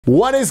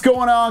What is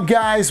going on,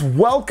 guys?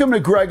 Welcome to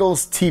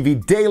Greggles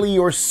TV Daily,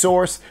 your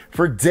source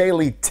for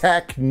daily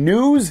tech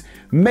news.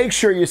 Make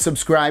sure you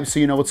subscribe so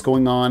you know what's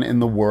going on in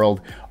the world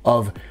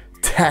of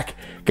tech.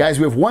 Guys,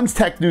 we have one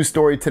tech news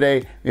story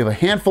today. We have a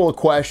handful of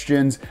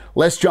questions.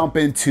 Let's jump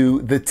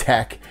into the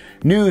tech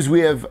news. We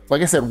have,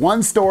 like I said,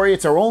 one story.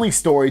 It's our only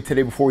story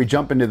today before we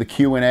jump into the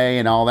Q&A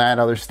and all that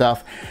other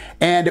stuff.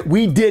 And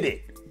we did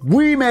it.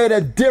 We made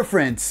a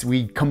difference.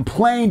 We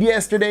complained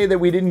yesterday that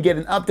we didn't get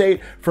an update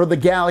for the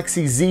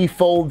Galaxy Z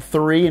Fold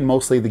 3 and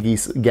mostly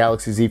the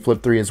Galaxy Z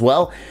Flip 3 as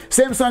well.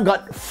 Samsung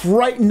got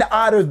frightened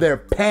out of their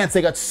pants.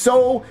 They got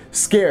so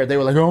scared. They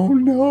were like, oh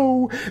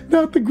no,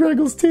 not the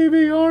Greggles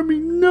TV army.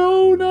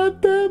 No,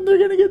 not them. They're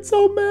gonna get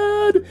so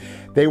mad.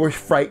 They were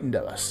frightened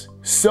of us.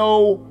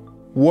 So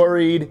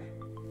worried.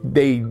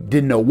 They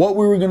didn't know what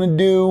we were gonna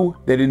do.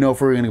 They didn't know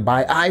if we were gonna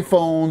buy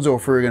iPhones or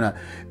if we were gonna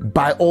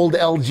buy old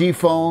LG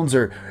phones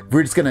or if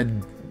we're just gonna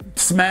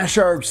smash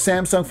our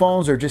Samsung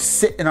phones or just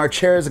sit in our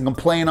chairs and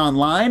complain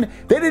online.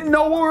 They didn't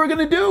know what we were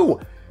gonna do.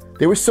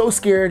 They were so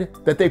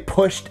scared that they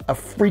pushed a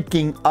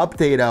freaking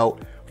update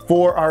out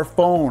for our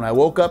phone. I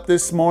woke up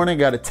this morning,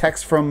 got a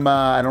text from,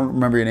 I don't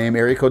remember your name,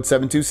 area code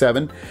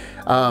 727,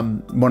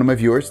 one of my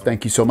viewers,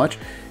 thank you so much.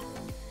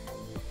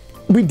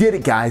 We did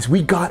it, guys.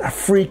 We got a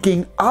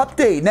freaking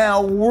update.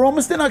 Now, we're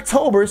almost in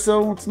October,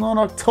 so it's not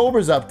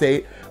October's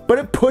update, but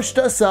it pushed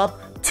us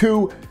up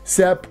to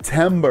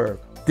September.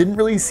 Didn't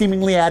really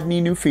seemingly add any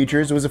new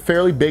features. It was a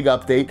fairly big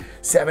update,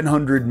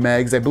 700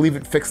 megs. I believe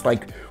it fixed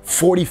like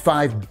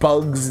 45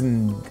 bugs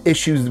and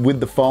issues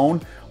with the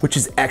phone, which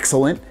is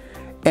excellent.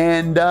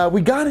 And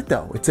we got it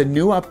though. It's a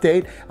new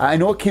update. I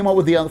know it came out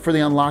with for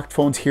the unlocked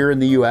phones here in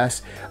the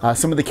US.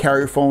 Some of the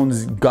carrier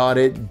phones got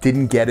it,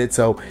 didn't get it,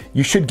 so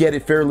you should get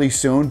it fairly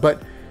soon.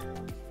 But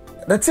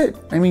that's it.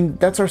 I mean,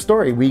 that's our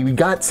story. We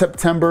got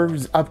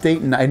September's update,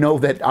 and I know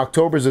that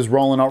October's is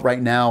rolling out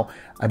right now.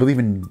 I believe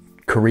in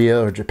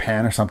Korea or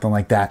Japan or something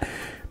like that.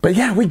 But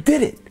yeah, we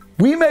did it.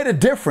 We made a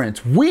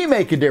difference. We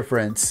make a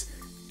difference.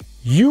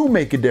 You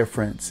make a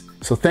difference.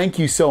 So thank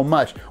you so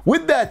much.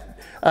 With that,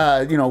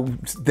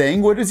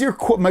 thing. What is your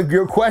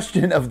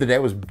question of the day?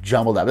 It was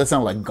jumbled up. That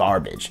sounded like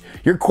garbage.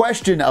 Your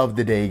question of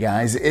the day,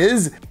 guys,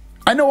 is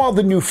I know all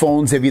the new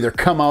phones have either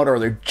come out or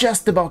they're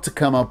just about to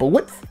come out, but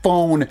what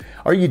phone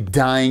are you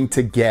dying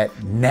to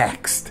get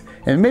next?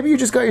 And maybe you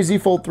just got your Z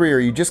Fold 3 or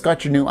you just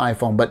got your new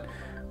iPhone, but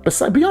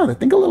beyond that,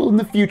 think a little in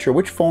the future.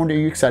 Which phone are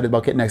you excited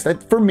about getting next?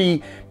 For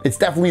me, it's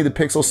definitely the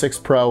Pixel 6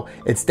 Pro.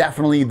 It's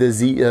definitely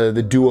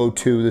the Duo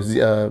 2,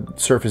 the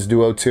Surface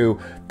Duo 2.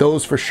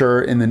 Those for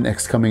sure in the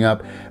next coming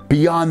up.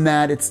 Beyond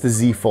that, it's the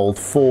Z Fold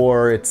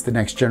 4. It's the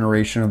next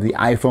generation of the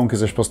iPhone because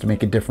they're supposed to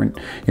make a different,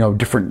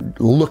 different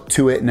look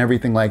to it and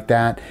everything like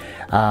that.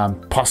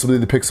 Possibly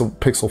the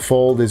Pixel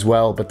Fold as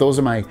well. But those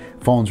are my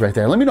phones right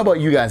there. Let me know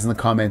about you guys in the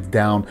comments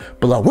down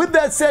below. With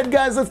that said,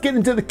 guys, let's get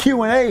into the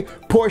Q&A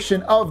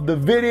portion of the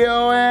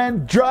video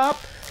and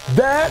drop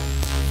that.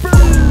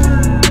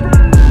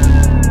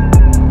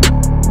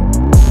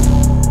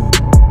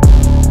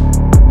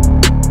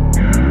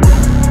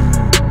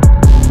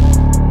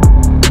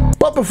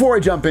 But before I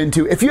jump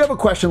into, if you have a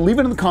question, leave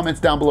it in the comments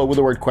down below with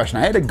the word question.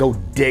 I had to go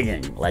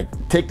digging, like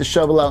take the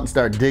shovel out and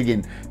start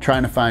digging,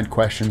 trying to find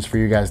questions for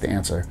you guys to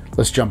answer.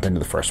 Let's jump into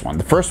the first one.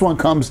 The first one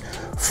comes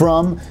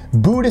from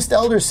Buddhist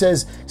Elder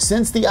says,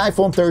 since the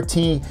iPhone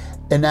 13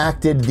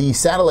 enacted the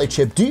satellite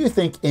chip, do you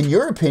think, in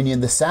your opinion,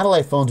 the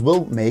satellite phones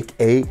will make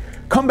a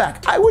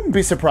comeback? I wouldn't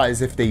be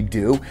surprised if they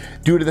do,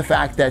 due to the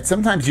fact that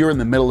sometimes you're in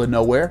the middle of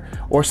nowhere,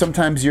 or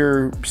sometimes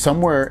you're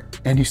somewhere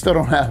and you still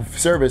don't have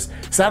service.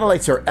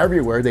 Satellites are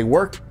everywhere. They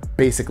work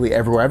basically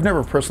everywhere. I've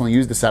never personally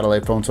used a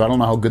satellite phone, so I don't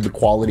know how good the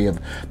quality of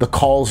the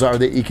calls are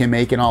that you can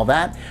make and all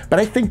that. But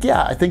I think,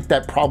 yeah, I think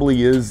that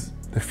probably is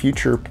the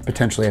future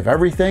potentially of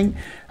everything.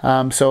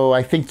 So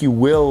I think you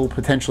will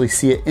potentially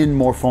see it in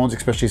more phones,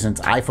 especially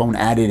since iPhone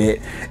added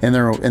it in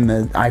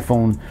the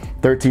iPhone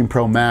 13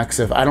 Pro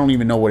Max. I don't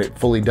even know what it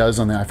fully does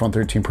on the iPhone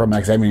 13 Pro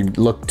Max. I haven't even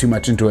looked too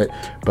much into it,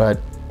 but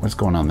what's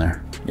going on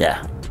there?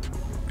 Yeah,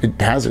 it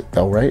has it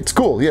though, right? It's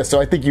cool. Yeah,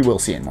 so I think you will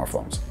see it in more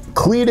phones.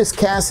 Cletus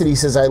Cassidy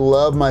says, I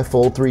love my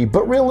Fold 3,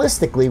 but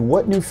realistically,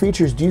 what new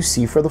features do you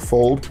see for the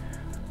Fold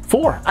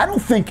 4? I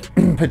don't think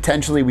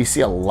potentially we see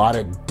a lot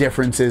of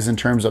differences in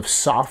terms of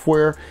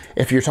software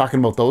if you're talking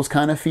about those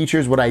kind of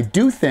features. What I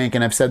do think,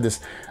 and I've said this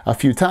a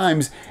few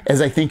times,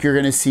 is I think you're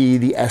going to see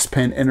the S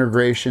Pen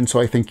integration. So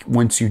I think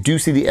once you do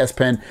see the S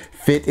Pen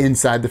fit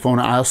inside the phone,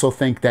 I also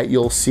think that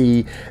you'll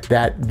see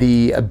that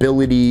the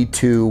ability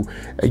to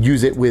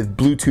use it with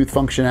Bluetooth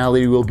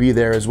functionality will be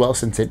there as well,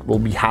 since it will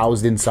be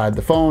housed inside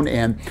the phone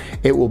and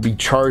it will be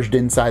charged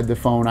inside the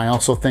phone. I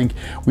also think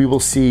we will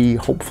see,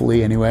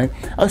 hopefully anyway,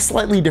 a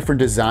slightly different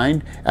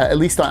design. At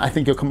least I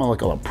think you'll come out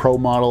like a Pro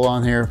model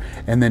on here,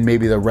 and then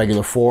maybe the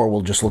regular 4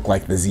 will just look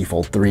like the Z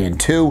Fold 3 and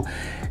 2.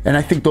 And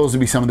I think those would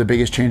be some of the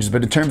biggest changes.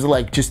 But in terms of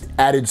like just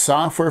added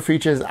software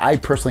features, I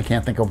personally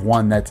can't think of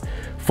one that's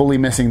fully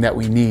missing that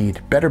we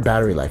need. Better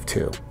battery life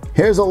too.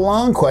 Here's a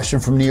long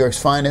question from New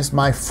York's finest.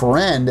 My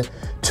friend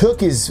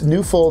took his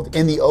new Fold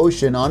in the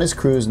ocean on his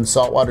cruise and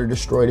saltwater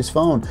destroyed his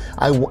phone.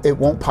 It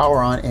won't power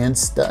on and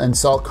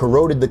salt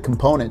corroded the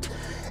component.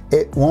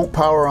 It won't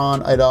power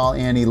on at all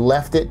and he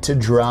left it to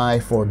dry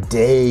for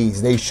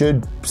days. They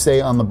should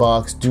say on the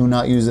box, do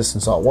not use this in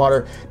salt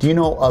water. Do you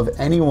know of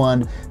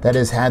anyone that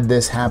has had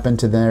this happen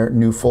to their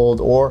new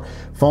Fold or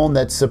phone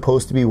that's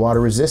supposed to be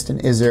water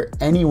resistant? Is there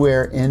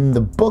anywhere in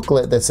the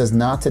booklet that says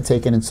not to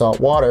take it in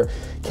salt water?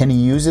 Can he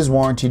use his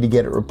warranty to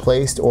get it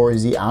replaced or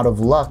is he out of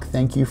luck?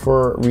 Thank you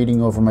for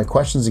reading over my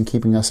questions and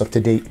keeping us up to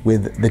date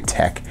with the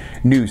tech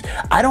news.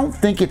 I don't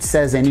think it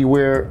says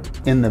anywhere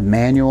in the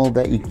manual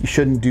that you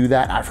shouldn't do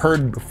that. I've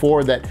heard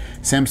before that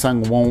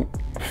Samsung won't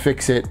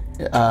fix it.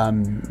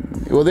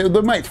 Well,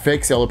 they might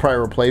fix it, they'll probably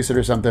replace it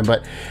or something,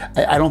 but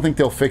I don't think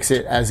they'll fix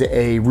it as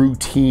a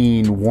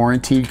routine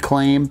warranty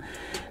claim.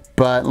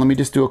 But let me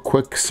just do a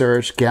quick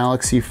search,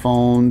 Galaxy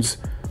phones,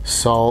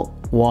 salt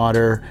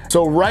water.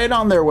 So right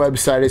on their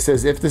website, it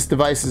says if this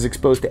device is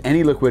exposed to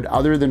any liquid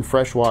other than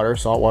fresh water,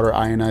 salt water,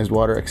 ionized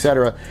water,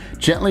 etc.,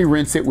 gently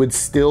rinse it with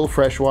still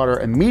fresh water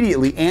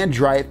immediately and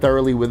dry it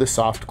thoroughly with a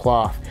soft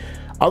cloth.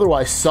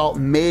 Otherwise, salt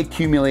may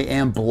accumulate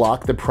and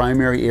block the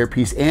primary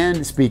earpiece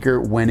and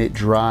speaker when it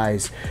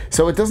dries.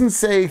 So it doesn't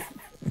say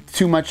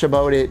too much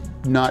about it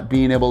not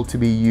being able to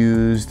be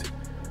used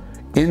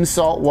in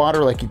salt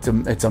water, like it's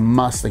a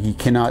must, like you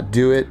cannot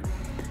do it.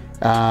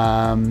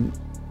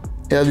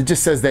 It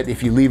just says that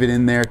if you leave it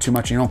in there too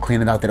much and you don't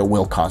clean it out, that it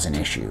will cause an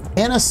issue.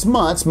 Anna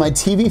Smuts, my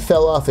TV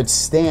fell off its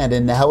stand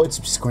and now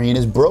its screen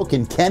is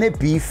broken. Can it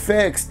be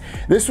fixed?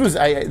 This was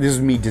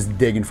me just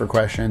digging for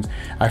questions.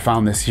 I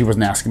found this. She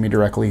wasn't asking me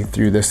directly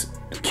through this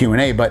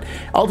Q&A, but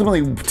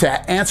ultimately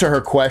to answer her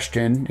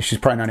question, she's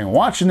probably not even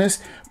watching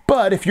this,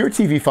 but if your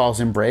TV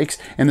falls and breaks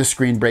and the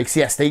screen breaks,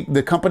 yes,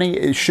 the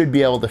company should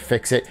be able to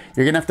fix it.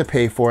 You're gonna have to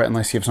pay for it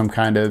unless you have some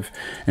kind of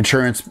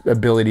insurance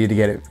ability to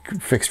get it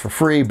fixed for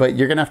free, but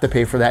you're gonna have to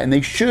pay for that. And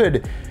they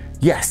should,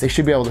 yes, they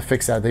should be able to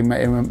fix that.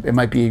 It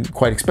might be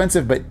quite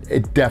expensive, but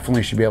it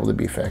definitely should be able to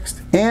be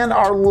fixed. And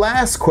our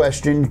last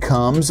question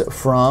comes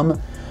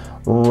from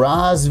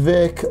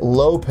Razvik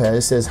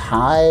Lopez. Says,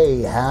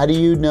 hi, how do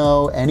you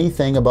know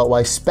anything about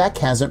why Spec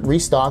hasn't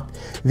restocked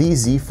the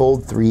Z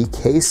Fold 3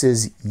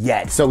 cases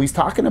yet? So he's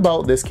talking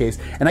about this case,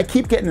 and I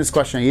keep getting this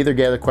question. I either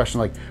get a question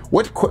like,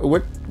 what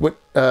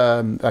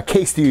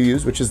case do you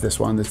use, which is this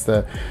one. It's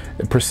the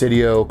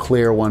Presidio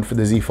Clear one for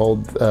the Z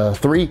Fold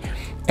 3.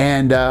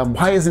 And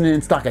why isn't it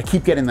in stock? I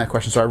keep getting that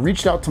question. So I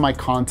reached out to my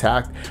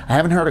contact. I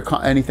haven't heard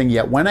anything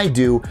yet. When I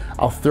do,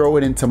 I'll throw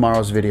it in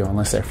tomorrow's video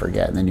unless I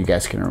forget, and then you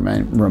guys can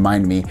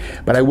remind me.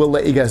 But I will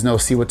let you guys know,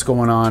 see what's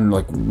going on,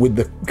 like with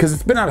because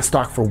it's been out of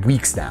stock for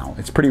weeks now.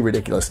 It's pretty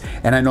ridiculous.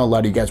 And I know a lot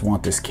of you guys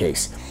want this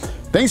case.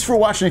 Thanks for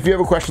watching. If you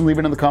have a question, leave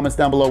it in the comments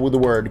down below with the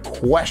word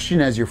question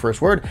as your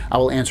first word. I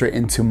will answer it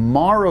in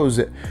tomorrow's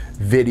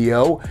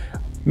video.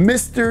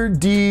 Mr.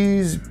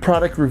 D's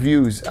product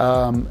reviews.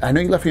 I know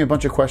you left me a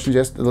bunch of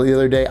questions the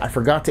other day. I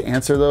forgot to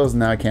answer those,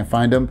 and now I can't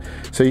find them.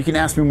 So you can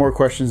ask me more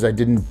questions. I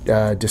didn't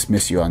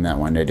dismiss you on that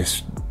one. I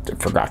just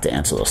forgot to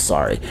answer those.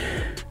 Sorry.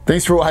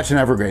 Thanks for watching.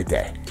 Have a great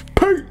day.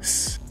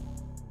 Peace.